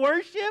calf to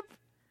worship?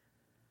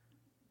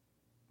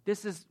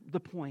 This is the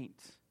point.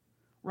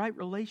 Right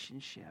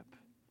relationship.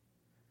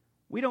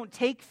 We don't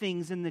take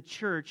things in the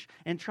church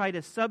and try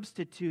to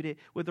substitute it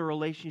with a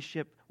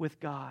relationship with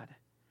God.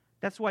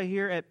 That's why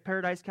here at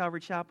Paradise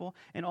Calvary Chapel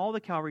and all the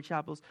Calvary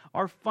Chapels,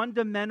 our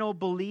fundamental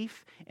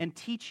belief and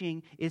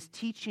teaching is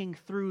teaching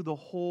through the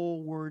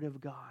whole Word of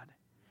God.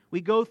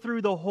 We go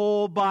through the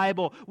whole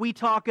Bible. We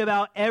talk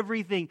about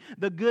everything,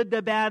 the good,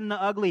 the bad, and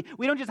the ugly.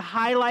 We don't just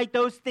highlight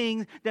those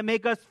things that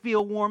make us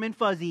feel warm and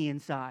fuzzy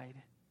inside.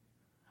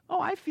 Oh,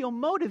 I feel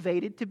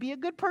motivated to be a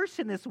good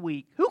person this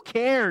week. Who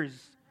cares?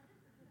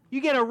 You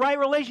get a right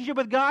relationship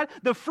with God,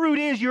 the fruit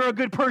is you're a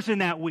good person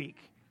that week.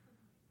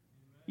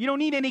 You don't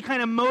need any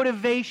kind of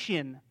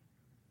motivation.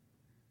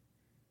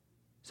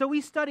 So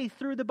we study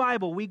through the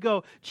Bible. We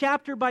go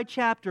chapter by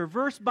chapter,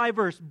 verse by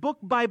verse, book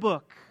by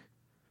book.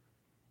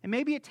 And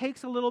maybe it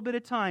takes a little bit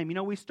of time. You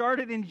know, we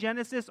started in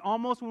Genesis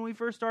almost when we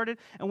first started,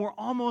 and we're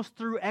almost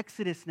through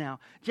Exodus now.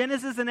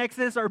 Genesis and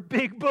Exodus are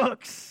big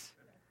books.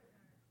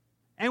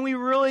 And we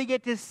really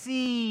get to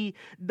see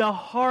the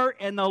heart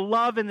and the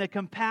love and the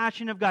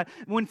compassion of God.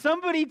 When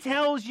somebody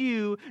tells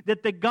you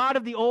that the God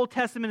of the Old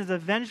Testament is a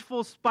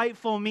vengeful,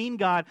 spiteful, mean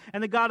God,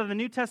 and the God of the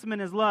New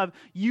Testament is love,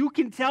 you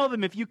can tell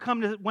them if you come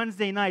to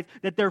Wednesday nights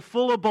that they're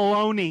full of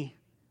baloney.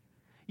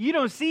 You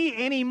don't see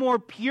any more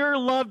pure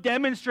love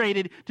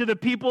demonstrated to the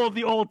people of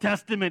the Old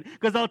Testament.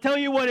 Because I'll tell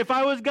you what, if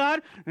I was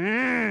God,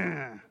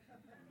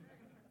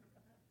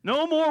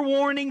 no more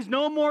warnings,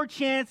 no more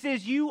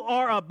chances. You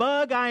are a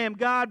bug, I am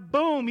God.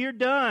 Boom, you're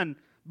done,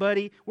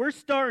 buddy. We're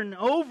starting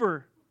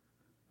over.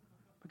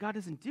 But God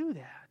doesn't do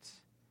that.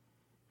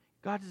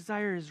 God's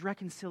desire is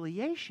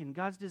reconciliation.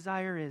 God's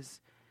desire is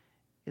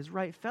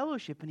right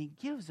fellowship, and He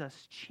gives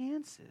us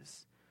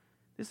chances.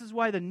 This is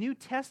why the New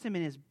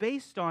Testament is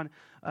based on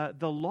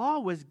the law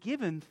was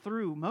given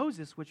through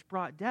Moses, which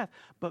brought death,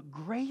 but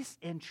grace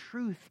and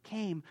truth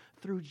came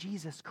through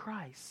Jesus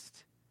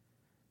Christ.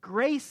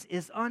 Grace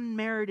is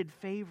unmerited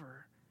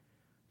favor.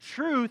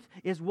 Truth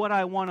is what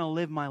I want to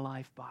live my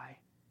life by.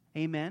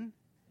 Amen?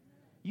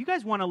 You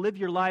guys want to live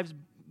your lives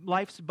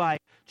by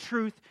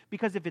truth,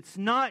 because if it's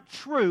not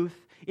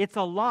truth, it's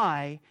a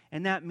lie,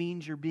 and that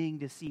means you're being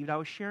deceived. I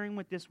was sharing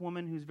with this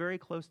woman who's very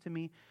close to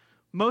me.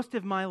 Most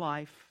of my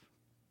life,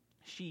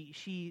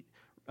 she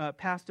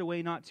passed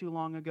away not too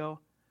long ago.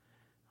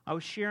 I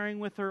was sharing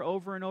with her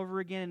over and over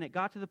again, and it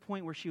got to the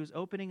point where she was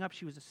opening up.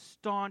 She was a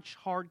staunch,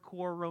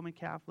 hardcore Roman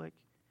Catholic.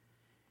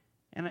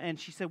 And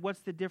she said, what's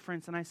the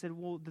difference? And I said,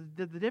 well,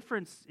 the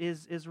difference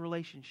is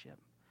relationship.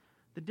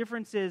 The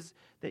difference is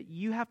that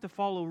you have to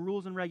follow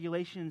rules and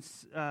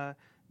regulations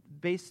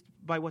based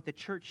by what the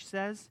church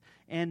says.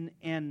 And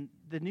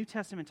the New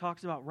Testament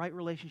talks about right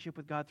relationship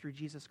with God through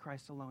Jesus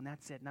Christ alone.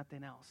 That's it,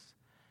 nothing else.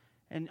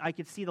 And I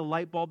could see the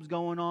light bulbs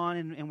going on,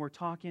 and we're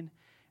talking.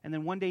 And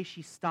then one day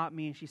she stopped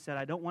me and she said,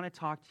 I don't want to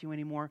talk to you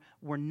anymore.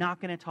 We're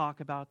not going to talk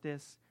about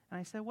this. And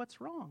I said,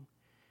 what's wrong?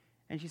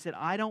 And she said,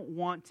 I don't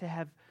want to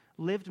have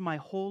lived my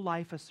whole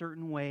life a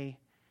certain way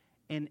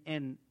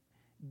and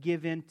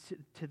give in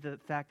to the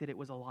fact that it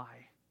was a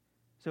lie.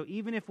 So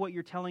even if what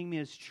you're telling me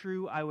is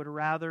true, I would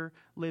rather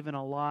live in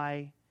a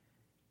lie.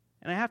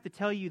 And I have to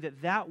tell you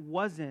that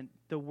wasn't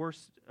the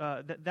worst,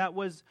 that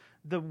was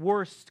the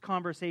worst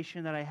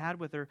conversation that I had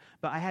with her,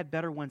 but I had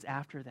better ones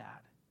after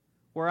that,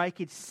 where I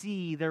could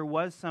see there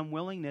was some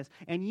willingness.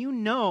 And you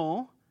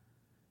know,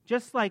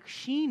 just like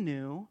she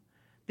knew,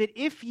 that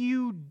if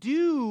you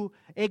do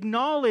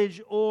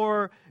acknowledge,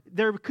 or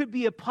there could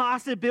be a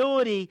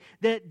possibility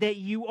that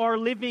you are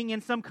living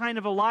in some kind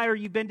of a lie or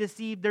you've been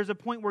deceived, there's a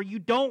point where you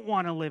don't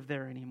want to live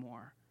there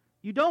anymore.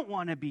 You don't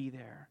want to be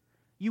there.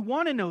 You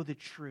want to know the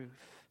truth.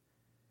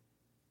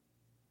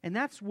 And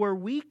that's where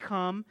we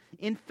come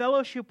in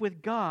fellowship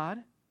with God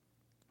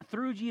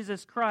through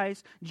Jesus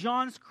Christ.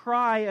 John's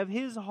cry of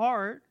his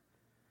heart,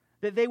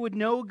 that they would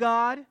know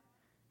God,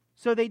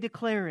 so they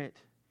declare it.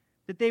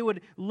 That they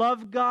would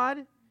love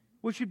God,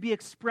 which would be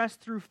expressed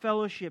through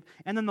fellowship.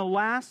 And then the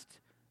last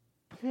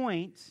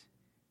point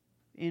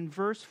in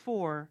verse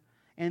 4,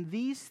 and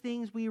these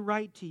things we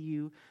write to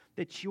you,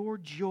 that your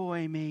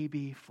joy may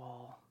be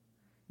full.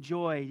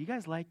 Joy. You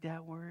guys like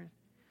that word?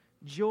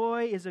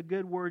 Joy is a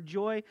good word.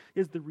 Joy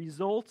is the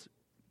result.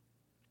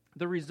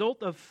 The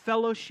result of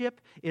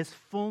fellowship is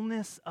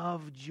fullness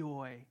of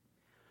joy.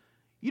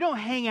 You don't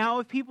hang out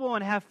with people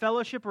and have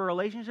fellowship or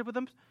relationship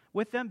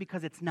with them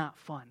because it's not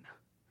fun.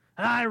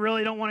 I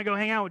really don't want to go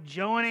hang out with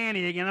Joe and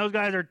Annie again. Those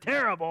guys are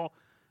terrible.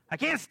 I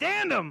can't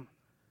stand them.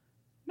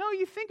 No,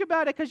 you think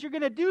about it because you're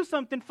going to do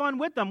something fun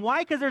with them.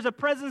 Why? Because there's a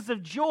presence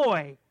of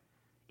joy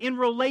in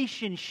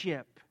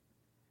relationship.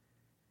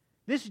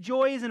 This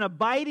joy is an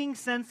abiding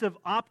sense of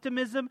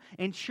optimism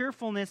and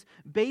cheerfulness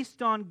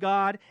based on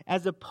God,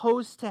 as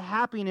opposed to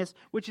happiness,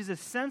 which is a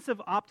sense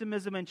of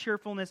optimism and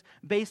cheerfulness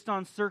based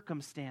on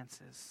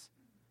circumstances.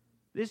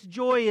 This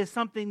joy is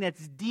something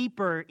that's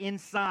deeper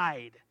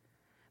inside.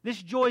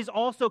 This joy is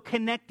also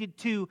connected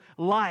to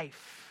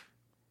life.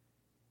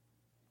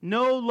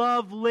 No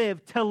love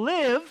lived. To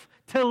live,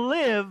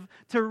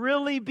 to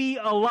really be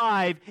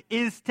alive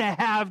is to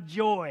have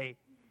joy.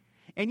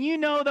 And you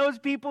know those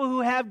people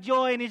who have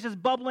joy and it's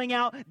just bubbling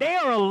out, they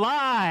are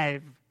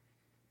alive.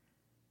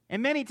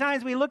 And many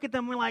times we look at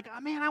them, we're like,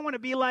 oh, man, I want to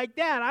be like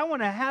that. I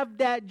want to have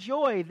that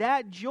joy.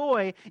 That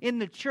joy in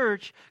the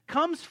church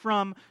comes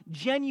from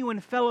genuine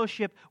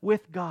fellowship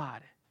with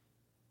God.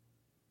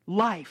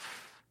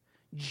 Life,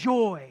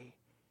 joy.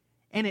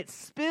 And it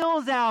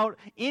spills out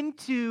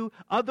into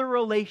other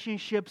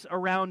relationships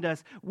around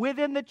us,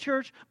 within the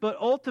church, but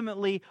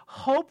ultimately,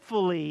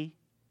 hopefully,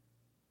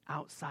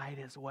 outside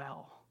as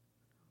well.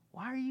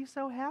 Why are you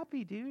so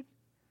happy, dude?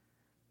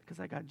 Because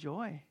I got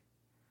joy.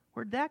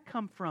 Where'd that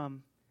come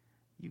from?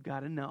 You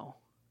got to know.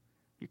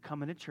 You're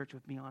coming to church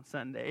with me on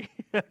Sunday.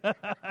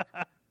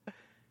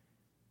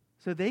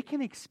 So they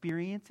can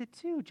experience it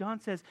too. John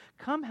says,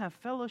 come have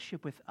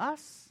fellowship with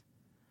us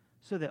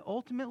so that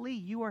ultimately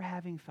you are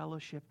having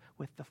fellowship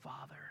with the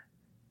Father.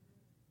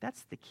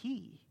 That's the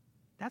key.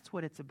 That's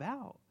what it's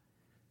about.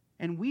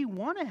 And we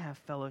want to have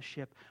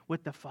fellowship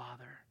with the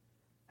Father.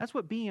 That's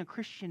what being a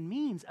Christian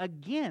means.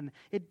 Again,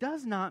 it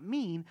does not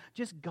mean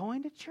just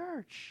going to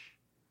church.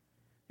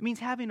 It means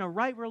having a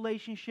right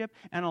relationship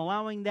and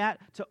allowing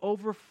that to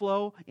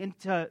overflow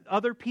into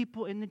other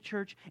people in the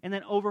church and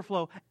then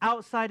overflow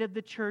outside of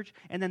the church.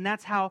 And then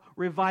that's how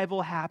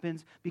revival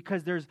happens,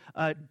 because there's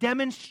a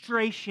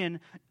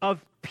demonstration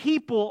of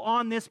people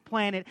on this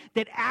planet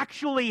that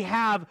actually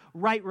have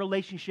right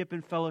relationship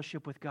and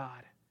fellowship with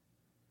God.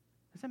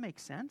 Does that make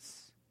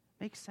sense?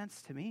 Makes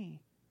sense to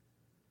me.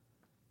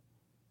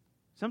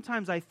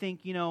 Sometimes I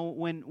think,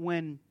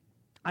 when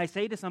I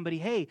say to somebody,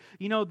 hey,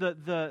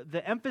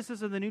 the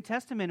emphasis of the New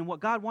Testament and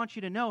what God wants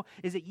you to know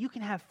is that you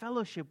can have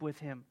fellowship with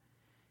Him.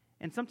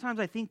 And sometimes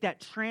I think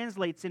that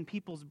translates in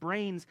people's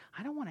brains,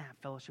 I don't want to have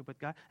fellowship with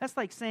God. That's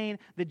like saying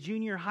the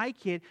junior high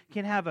kid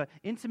can have an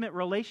intimate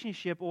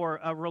relationship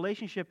or a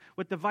relationship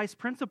with the vice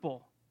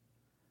principal.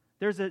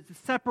 There's a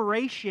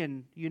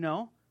separation,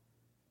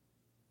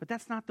 But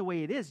that's not the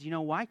way it is. You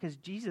know why? Because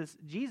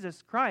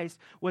Jesus Christ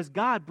was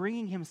God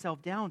bringing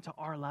Himself down to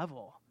our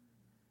level.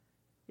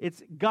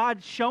 It's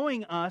God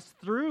showing us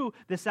through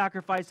the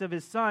sacrifice of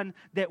His Son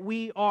that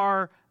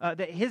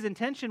that His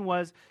intention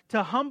was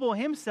to humble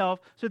Himself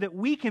so that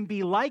we can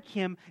be like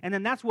Him. And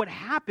then that's what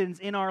happens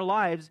in our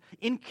lives,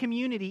 in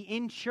community,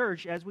 in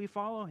church, as we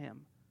follow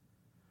Him.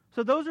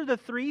 So those are the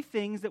three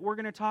things that we're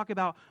going to talk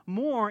about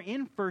more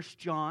in 1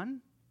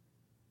 John.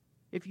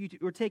 If you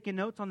were taking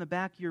notes on the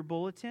back of your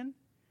bulletin,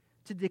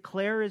 to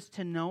declare is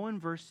to know in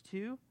verse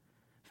 2.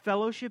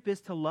 Fellowship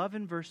is to love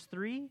in verse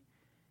 3.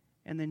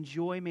 And then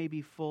joy may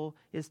be full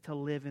is to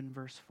live in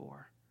verse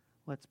 4.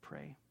 Let's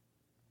pray.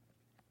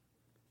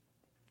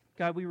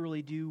 God, we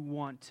really do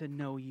want to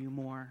know You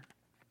more.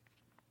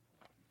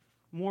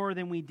 More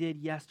than we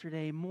did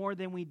yesterday, more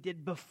than we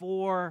did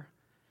before.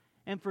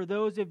 And for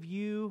those of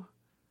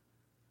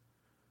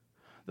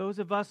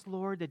us,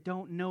 Lord, that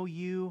don't know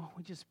You,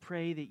 we just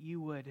pray that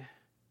You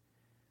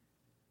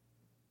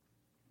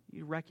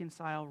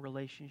reconcile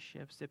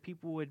relationships, that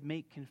people would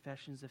make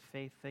confessions of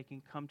faith, they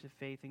can come to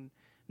faith and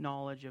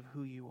knowledge of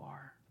who You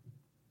are.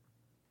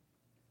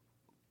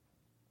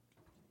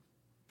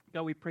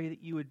 God, we pray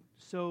that You would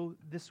sow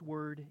this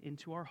word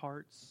into our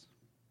hearts.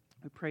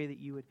 We pray that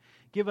You would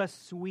give us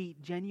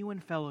sweet, genuine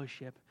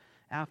fellowship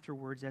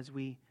afterwards as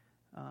we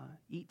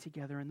eat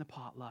together in the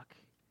potluck,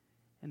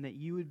 and that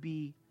You would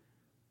be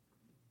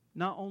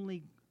not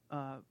only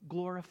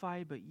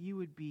glorified, but You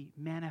would be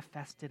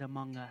manifested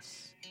among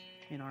us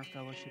in our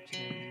fellowship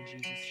today.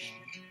 In Jesus'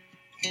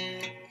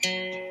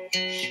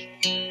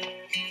 name.